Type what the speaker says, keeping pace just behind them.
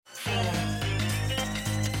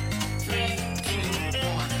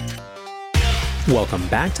Welcome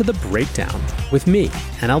back to The Breakdown with me,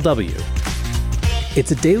 NLW. It's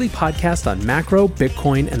a daily podcast on macro,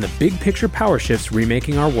 Bitcoin, and the big picture power shifts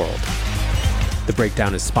remaking our world. The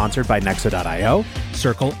Breakdown is sponsored by Nexo.io,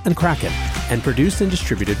 Circle, and Kraken, and produced and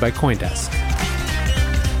distributed by CoinDesk.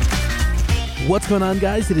 What's going on,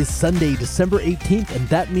 guys? It is Sunday, December 18th, and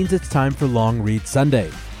that means it's time for Long Read Sunday.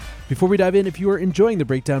 Before we dive in, if you are enjoying The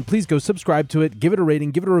Breakdown, please go subscribe to it, give it a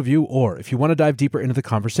rating, give it a review, or if you want to dive deeper into the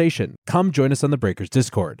conversation, come join us on the Breakers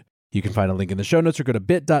Discord. You can find a link in the show notes or go to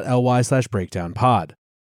bit.ly/breakdownpod.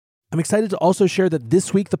 I'm excited to also share that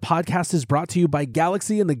this week the podcast is brought to you by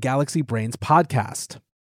Galaxy and the Galaxy Brains podcast.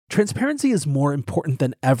 Transparency is more important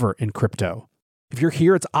than ever in crypto. If you're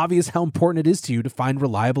here, it's obvious how important it is to you to find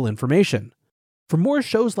reliable information. For more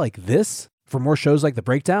shows like this, for more shows like The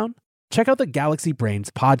Breakdown, check out the Galaxy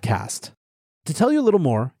Brains podcast. To tell you a little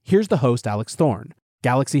more, here's the host, Alex Thorne,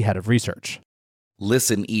 Galaxy Head of Research.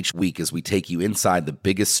 Listen each week as we take you inside the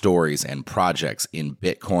biggest stories and projects in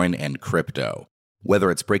Bitcoin and crypto.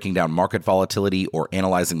 Whether it's breaking down market volatility or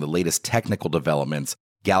analyzing the latest technical developments,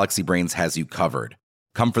 Galaxy Brains has you covered.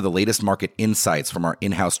 Come for the latest market insights from our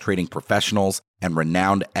in-house trading professionals and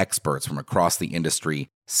renowned experts from across the industry.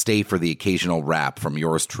 Stay for the occasional rap from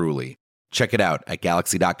yours truly. Check it out at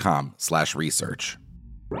galaxy.com/research.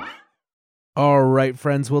 All right,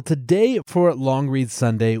 friends. Well, today for Long Read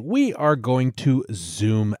Sunday, we are going to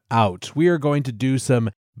zoom out. We are going to do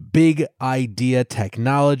some big idea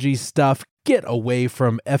technology stuff. Get away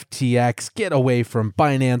from FTX, get away from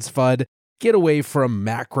Binance FUD, get away from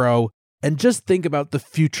macro, and just think about the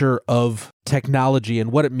future of technology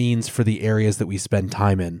and what it means for the areas that we spend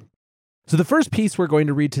time in. So the first piece we're going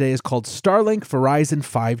to read today is called Starlink, Verizon,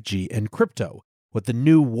 5G, and Crypto, What the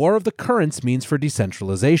New War of the Currents Means for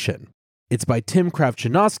Decentralization. It's by Tim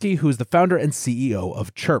Kravchinovsky, who is the founder and CEO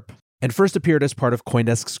of Chirp, and first appeared as part of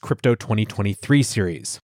CoinDesk's Crypto 2023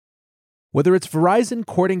 series. Whether it's Verizon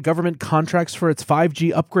courting government contracts for its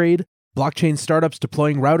 5G upgrade, blockchain startups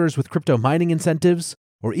deploying routers with crypto mining incentives,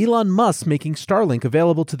 or Elon Musk making Starlink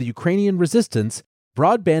available to the Ukrainian resistance,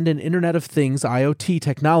 broadband and Internet of Things IoT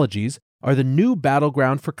technologies are the new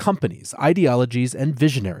battleground for companies, ideologies, and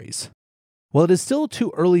visionaries. While it is still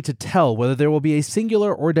too early to tell whether there will be a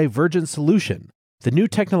singular or divergent solution, the new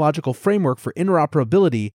technological framework for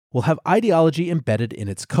interoperability will have ideology embedded in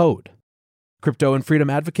its code. Crypto and freedom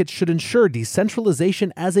advocates should ensure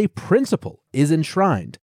decentralization as a principle is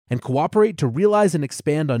enshrined and cooperate to realize and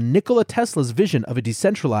expand on Nikola Tesla's vision of a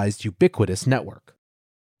decentralized, ubiquitous network.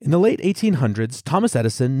 In the late 1800s, Thomas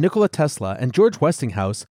Edison, Nikola Tesla, and George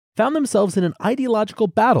Westinghouse found themselves in an ideological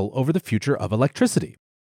battle over the future of electricity.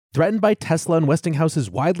 Threatened by Tesla and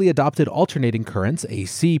Westinghouse's widely adopted alternating currents,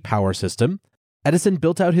 AC, power system, Edison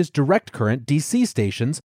built out his direct current, DC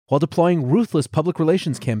stations, while deploying ruthless public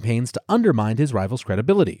relations campaigns to undermine his rival's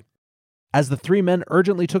credibility. As the three men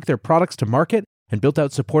urgently took their products to market and built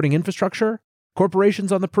out supporting infrastructure,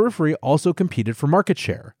 corporations on the periphery also competed for market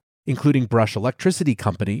share, including Brush Electricity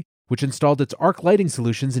Company, which installed its arc lighting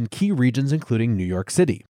solutions in key regions including New York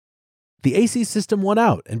City. The AC system won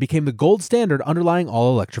out and became the gold standard underlying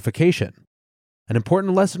all electrification. An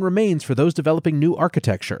important lesson remains for those developing new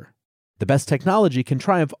architecture. The best technology can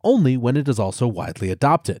triumph only when it is also widely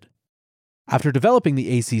adopted. After developing the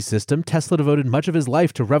AC system, Tesla devoted much of his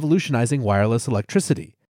life to revolutionizing wireless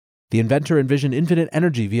electricity. The inventor envisioned infinite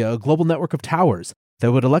energy via a global network of towers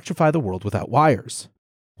that would electrify the world without wires.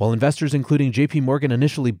 While investors including JP Morgan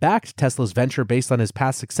initially backed Tesla's venture based on his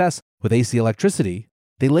past success with AC electricity,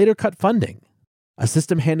 they later cut funding. A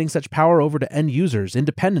system handing such power over to end users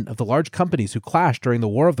independent of the large companies who clashed during the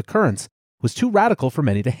War of the Currents was too radical for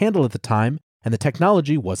many to handle at the time, and the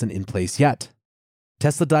technology wasn't in place yet.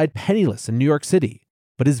 Tesla died penniless in New York City,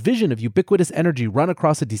 but his vision of ubiquitous energy run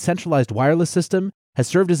across a decentralized wireless system has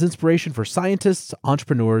served as inspiration for scientists,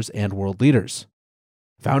 entrepreneurs, and world leaders.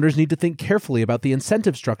 Founders need to think carefully about the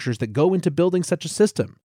incentive structures that go into building such a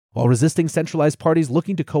system, while resisting centralized parties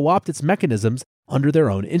looking to co-opt its mechanisms under their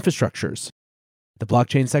own infrastructures. The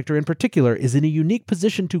blockchain sector in particular is in a unique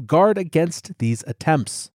position to guard against these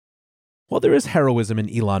attempts. While there is heroism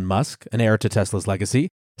in Elon Musk, an heir to Tesla's legacy,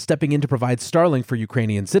 stepping in to provide Starlink for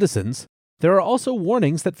Ukrainian citizens, there are also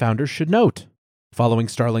warnings that founders should note. Following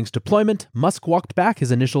Starlink's deployment, Musk walked back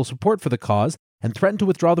his initial support for the cause and threatened to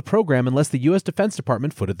withdraw the program unless the U.S. Defense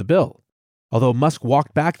Department footed the bill. Although Musk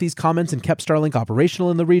walked back these comments and kept Starlink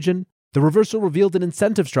operational in the region, the reversal revealed an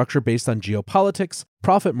incentive structure based on geopolitics,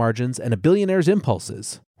 profit margins, and a billionaire's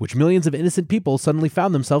impulses, which millions of innocent people suddenly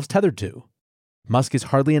found themselves tethered to. Musk is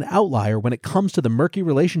hardly an outlier when it comes to the murky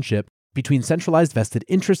relationship between centralized vested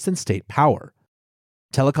interests and state power.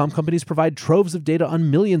 Telecom companies provide troves of data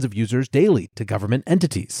on millions of users daily to government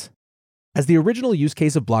entities. As the original use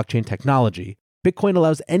case of blockchain technology, Bitcoin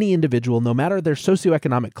allows any individual, no matter their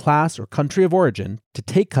socioeconomic class or country of origin, to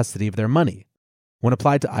take custody of their money. When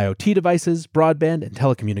applied to IoT devices, broadband, and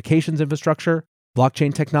telecommunications infrastructure,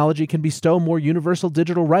 blockchain technology can bestow more universal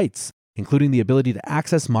digital rights, including the ability to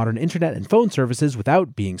access modern internet and phone services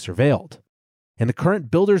without being surveilled. In the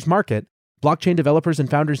current builders market, blockchain developers and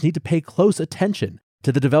founders need to pay close attention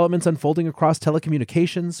to the developments unfolding across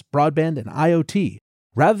telecommunications, broadband, and IoT,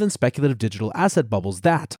 rather than speculative digital asset bubbles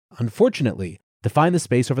that, unfortunately, define the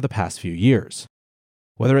space over the past few years.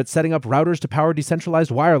 Whether it's setting up routers to power decentralized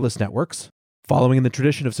wireless networks, following in the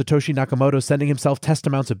tradition of Satoshi Nakamoto sending himself test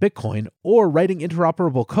amounts of Bitcoin, or writing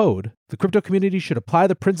interoperable code, the crypto community should apply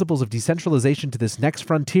the principles of decentralization to this next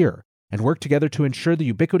frontier and work together to ensure the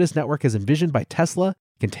ubiquitous network as envisioned by Tesla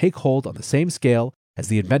can take hold on the same scale as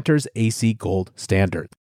the inventor's AC gold standard.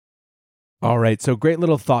 All right, so great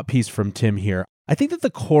little thought piece from Tim here. I think that the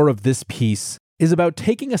core of this piece is about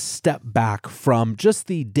taking a step back from just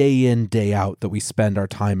the day in, day out that we spend our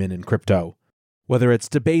time in crypto. Whether it's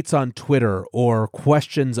debates on Twitter or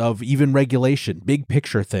questions of even regulation, big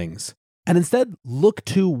picture things, and instead look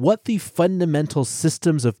to what the fundamental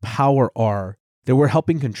systems of power are that we're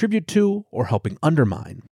helping contribute to or helping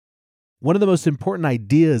undermine. One of the most important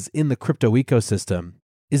ideas in the crypto ecosystem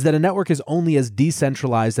is that a network is only as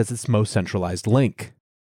decentralized as its most centralized link.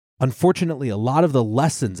 Unfortunately, a lot of the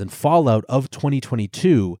lessons and fallout of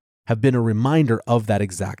 2022 have been a reminder of that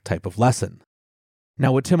exact type of lesson.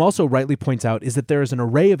 Now, what Tim also rightly points out is that there is an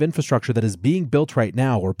array of infrastructure that is being built right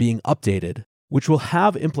now or being updated, which will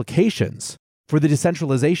have implications for the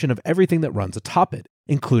decentralization of everything that runs atop it,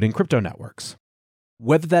 including crypto networks.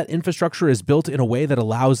 Whether that infrastructure is built in a way that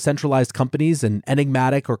allows centralized companies and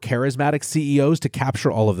enigmatic or charismatic CEOs to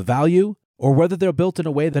capture all of the value, or whether they're built in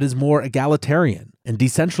a way that is more egalitarian and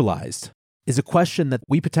decentralized, is a question that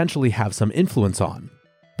we potentially have some influence on,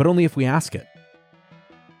 but only if we ask it.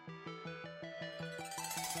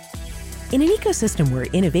 In an ecosystem where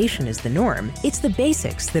innovation is the norm, it's the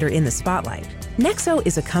basics that are in the spotlight. Nexo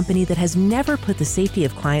is a company that has never put the safety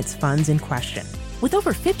of clients' funds in question. With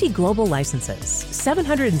over 50 global licenses,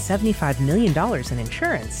 $775 million in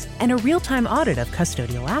insurance, and a real-time audit of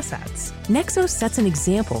custodial assets, Nexo sets an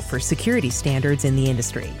example for security standards in the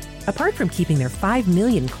industry. Apart from keeping their 5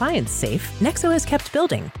 million clients safe, Nexo has kept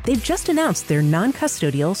building. They've just announced their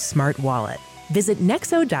non-custodial smart wallet. Visit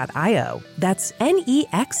nexo.io, that's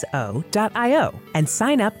NEXO.io, and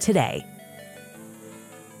sign up today.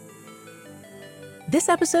 This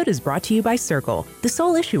episode is brought to you by Circle, the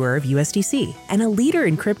sole issuer of USDC, and a leader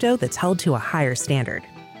in crypto that's held to a higher standard.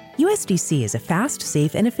 USDC is a fast,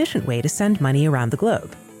 safe, and efficient way to send money around the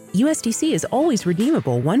globe. USDC is always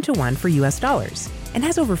redeemable one-to-one for US dollars and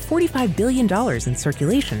has over $45 billion in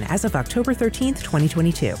circulation as of October 13,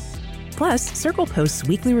 2022. Plus, Circle posts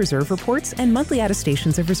weekly reserve reports and monthly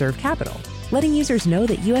attestations of reserve capital, letting users know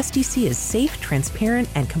that USDC is safe, transparent,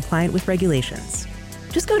 and compliant with regulations.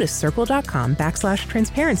 Just go to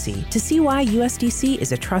circle.com/transparency to see why USDC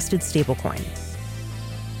is a trusted stablecoin.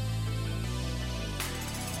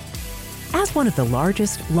 As one of the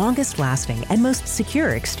largest, longest-lasting, and most secure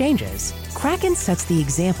exchanges, Kraken sets the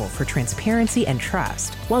example for transparency and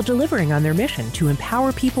trust while delivering on their mission to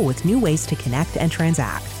empower people with new ways to connect and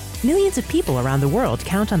transact. Millions of people around the world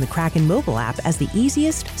count on the Kraken mobile app as the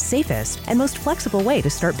easiest, safest, and most flexible way to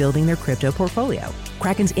start building their crypto portfolio.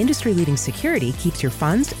 Kraken's industry-leading security keeps your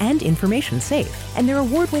funds and information safe, and their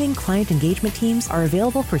award-winning client engagement teams are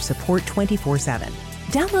available for support 24/7.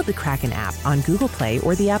 Download the Kraken app on Google Play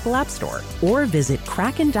or the Apple App Store, or visit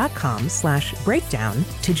kraken.com/breakdown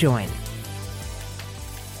to join.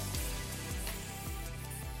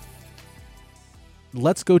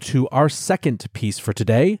 Let's go to our second piece for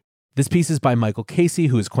today. This piece is by Michael Casey,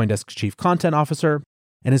 who is CoinDesk's Chief Content Officer,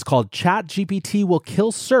 and is called ChatGPT Will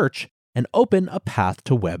Kill Search and Open a Path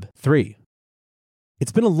to Web3.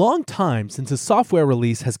 It's been a long time since a software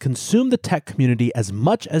release has consumed the tech community as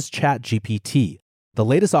much as ChatGPT, the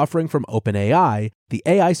latest offering from OpenAI, the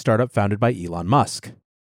AI startup founded by Elon Musk.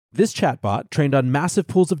 This chatbot, trained on massive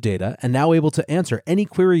pools of data and now able to answer any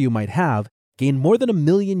query you might have, gained more than 1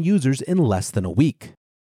 million users in less than a week.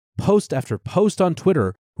 Post after post on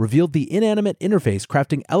Twitter revealed the inanimate interface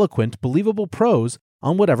crafting eloquent, believable prose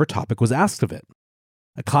on whatever topic was asked of it.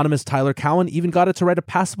 Economist Tyler Cowen even got it to write a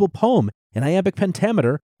passable poem in iambic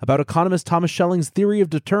pentameter about economist Thomas Schelling's theory of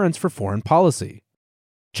deterrence for foreign policy.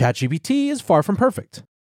 ChatGPT is far from perfect.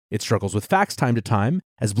 It struggles with facts time to time,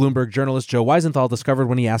 as Bloomberg journalist Joe Weisenthal discovered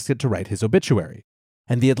when he asked it to write his obituary.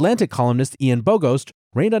 And The Atlantic columnist Ian Bogost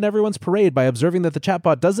rained on everyone's parade by observing that the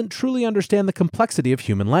chatbot doesn't truly understand the complexity of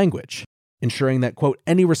human language, ensuring that, quote,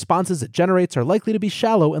 any responses it generates are likely to be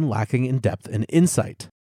shallow and lacking in depth and insight.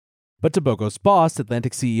 But to Bogo's boss,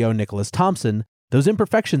 Atlantic CEO Nicholas Thompson, those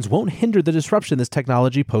imperfections won't hinder the disruption this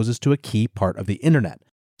technology poses to a key part of the internet,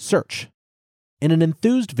 search. In an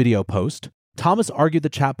enthused video post, Thomas argued the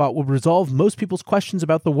chatbot will resolve most people's questions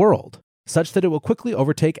about the world, such that it will quickly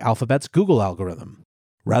overtake Alphabet's Google algorithm.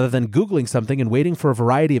 Rather than Googling something and waiting for a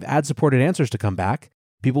variety of ad-supported answers to come back,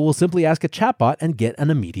 people will simply ask a chatbot and get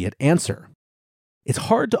an immediate answer. It's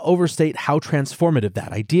hard to overstate how transformative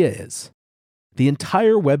that idea is. The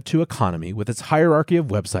entire Web2 economy, with its hierarchy of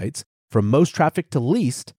websites, from most traffic to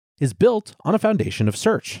least, is built on a foundation of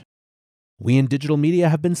search. We in digital media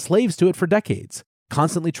have been slaves to it for decades,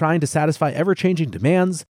 constantly trying to satisfy ever-changing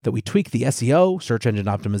demands that we tweak the SEO, search engine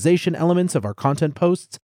optimization elements of our content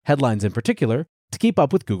posts, headlines in particular, to keep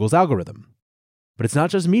up with Google's algorithm. But it's not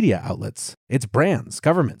just media outlets. It's brands,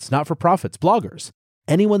 governments, not-for-profits, bloggers.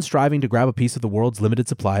 Anyone striving to grab a piece of the world's limited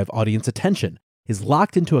supply of audience attention is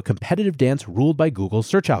locked into a competitive dance ruled by Google's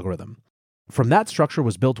search algorithm. From that structure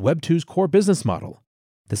was built Web2's core business model,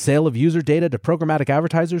 the sale of user data to programmatic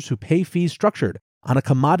advertisers who pay fees structured on a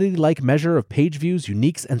commodity-like measure of page views,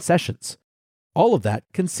 uniques, and sessions. All of that,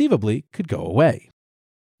 conceivably, could go away.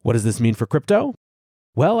 What does this mean for crypto?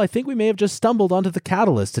 Well, I think we may have just stumbled onto the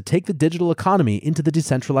catalyst to take the digital economy into the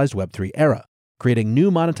decentralized Web3 era, creating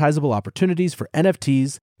new monetizable opportunities for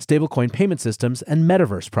NFTs, stablecoin payment systems, and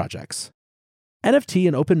metaverse projects. NFT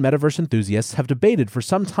and open metaverse enthusiasts have debated for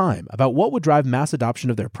some time about what would drive mass adoption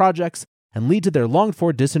of their projects and lead to their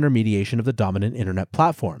longed-for disintermediation of the dominant internet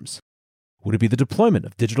platforms. Would it be the deployment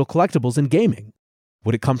of digital collectibles in gaming?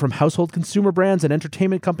 Would it come from household consumer brands and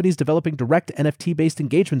entertainment companies developing direct NFT-based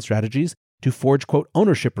engagement strategies to forge, quote,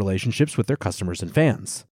 ownership relationships with their customers and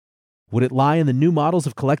fans? Would it lie in the new models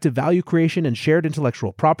of collective value creation and shared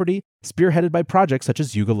intellectual property, spearheaded by projects such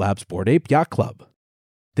as Yuga Labs' Bored Ape Yacht Club?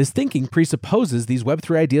 This thinking presupposes these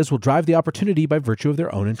Web3 ideas will drive the opportunity by virtue of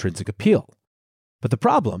their own intrinsic appeal. But the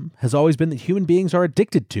problem has always been that human beings are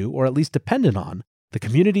addicted to, or at least dependent on, the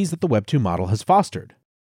communities that the Web2 model has fostered.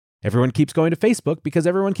 Everyone keeps going to Facebook because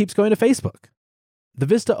everyone keeps going to Facebook. The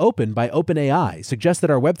Vista Open by OpenAI suggests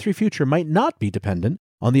that our Web3 future might not be dependent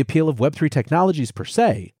on the appeal of Web3 technologies per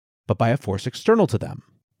se, but by a force external to them,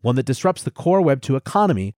 one that disrupts the core Web2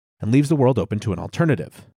 economy and leaves the world open to an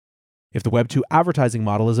alternative. If the Web2 advertising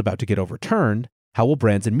model is about to get overturned, how will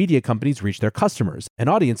brands and media companies reach their customers and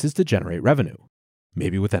audiences to generate revenue?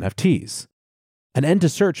 Maybe with NFTs. An end to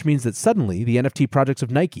search means that suddenly the NFT projects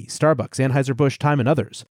of Nike, Starbucks, Anheuser-Busch, Time, and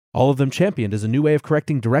others, all of them championed as a new way of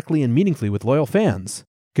connecting directly and meaningfully with loyal fans,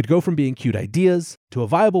 could go from being cute ideas to a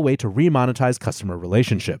viable way to remonetize customer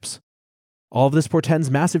relationships. All of this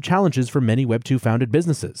portends massive challenges for many Web2-founded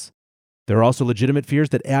businesses. There are also legitimate fears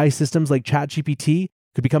that AI systems like ChatGPT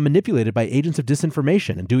could become manipulated by agents of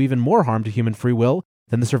disinformation and do even more harm to human free will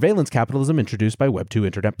than the surveillance capitalism introduced by Web2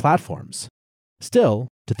 internet platforms. Still,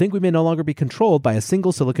 to think we may no longer be controlled by a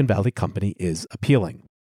single Silicon Valley company is appealing.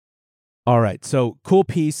 All right, so cool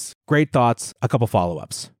piece, great thoughts, a couple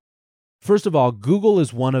follow-ups. First of all, Google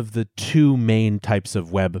is one of the two main types of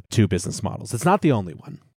Web2 business models. It's not the only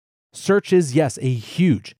one. Search is, yes, a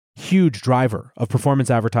huge driver of performance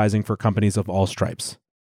advertising for companies of all stripes.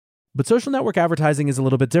 But social network advertising is a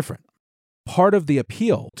little bit different. Part of the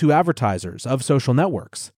appeal to advertisers of social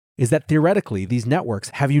networks is that theoretically these networks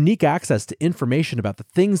have unique access to information about the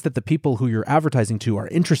things that the people who you're advertising to are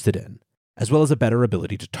interested in, as well as a better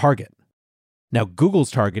ability to target. Now,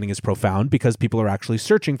 Google's targeting is profound because people are actually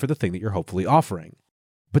searching for the thing that you're hopefully offering.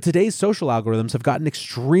 But today's social algorithms have gotten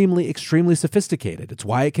extremely sophisticated. It's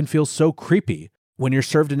why it can feel so creepy when you're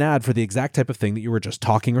served an ad for the exact type of thing that you were just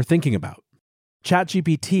talking or thinking about.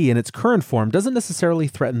 ChatGPT in its current form doesn't necessarily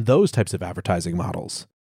threaten those types of advertising models.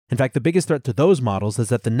 In fact, the biggest threat to those models is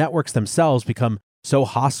that the networks themselves become so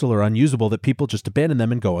hostile or unusable that people just abandon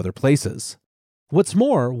them and go other places. What's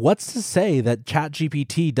more, what's to say that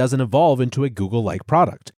ChatGPT doesn't evolve into a Google-like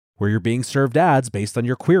product, where you're being served ads based on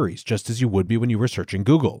your queries, just as you would be when you were searching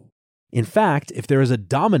Google? In fact, if there is a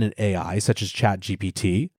dominant AI such as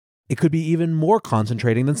ChatGPT, it could be even more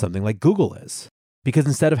concentrating than something like Google is. Because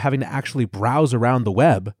instead of having to actually browse around the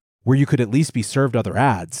web, where you could at least be served other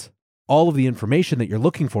ads, all of the information that you're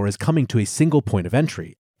looking for is coming to a single point of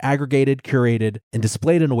entry, aggregated, curated, and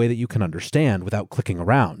displayed in a way that you can understand without clicking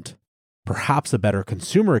around. Perhaps a better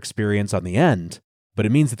consumer experience on the end, but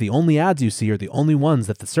it means that the only ads you see are the only ones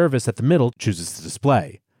that the service at the middle chooses to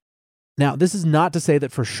display. Now, this is not to say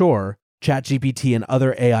that for sure, ChatGPT and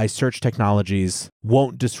other AI search technologies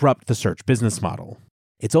won't disrupt the search business model.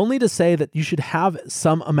 It's only to say that you should have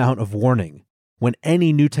some amount of warning when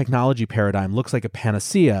any new technology paradigm looks like a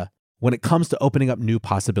panacea when it comes to opening up new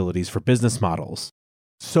possibilities for business models.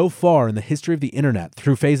 So far in the history of the internet,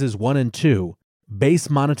 through phases 1 and 2,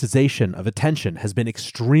 base monetization of attention has been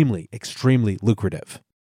extremely, extremely lucrative.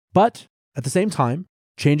 But at the same time,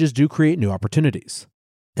 changes do create new opportunities.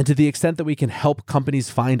 And to the extent that we can help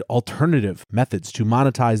companies find alternative methods to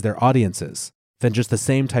monetize their audiences than just the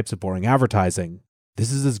same types of boring advertising,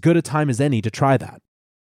 this is as good a time as any to try that.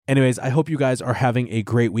 Anyways, I hope you guys are having a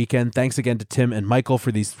great weekend. Thanks again to Tim and Michael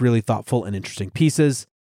for these really thoughtful and interesting pieces.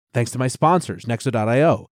 Thanks to my sponsors,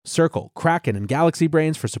 Nexo.io, Circle, Kraken, and Galaxy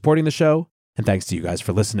Brains for supporting the show. And thanks to you guys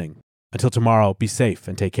for listening. Until tomorrow, be safe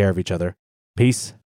and take care of each other. Peace.